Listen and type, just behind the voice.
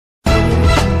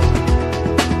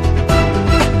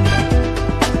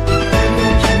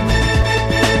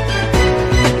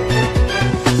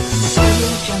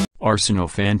Arsenal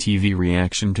Fan TV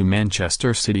reaction to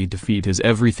Manchester City defeat is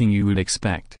everything you would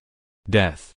expect.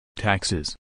 Death,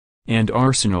 taxes, and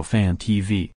Arsenal Fan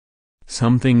TV.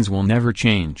 Some things will never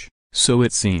change, so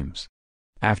it seems.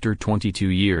 After 22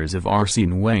 years of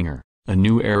Arsene Wenger, a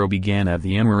new era began at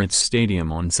the Emirates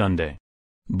Stadium on Sunday.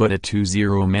 But a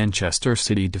 2-0 Manchester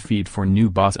City defeat for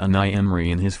new boss Unai Emery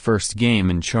in his first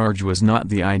game in charge was not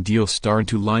the ideal start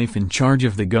to life in charge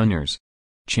of the Gunners.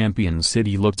 Champions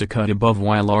City looked a cut above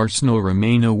while Arsenal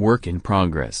remain a work in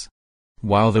progress.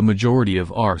 While the majority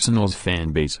of Arsenal's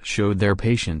fanbase showed their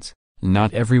patience,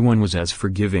 not everyone was as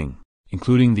forgiving,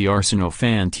 including the Arsenal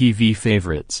Fan TV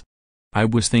favorites. "I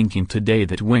was thinking today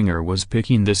that Wenger was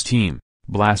picking this team,"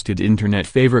 blasted internet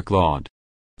favorite Claude.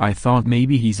 "I thought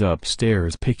maybe he's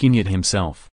upstairs picking it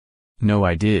himself. No,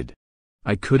 I did.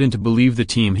 I couldn't believe the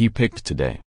team he picked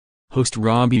today." Host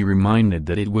Robbie reminded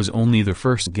that it was only the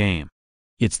first game.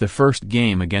 "It's the first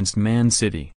game against Man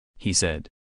City," he said.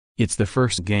 "It's the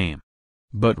first game."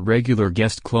 But regular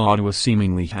guest Claude was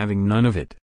seemingly having none of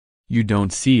it. "You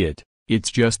don't see it,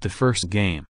 it's just the first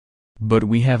game. But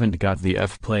we haven't got the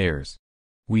players.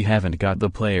 We haven't got the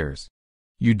players.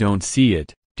 You don't see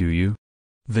it, do you?"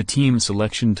 The team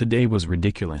selection today was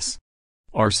ridiculous.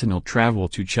 Arsenal travel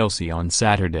to Chelsea on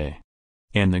Saturday.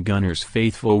 And the Gunners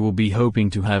faithful will be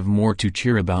hoping to have more to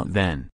cheer about then.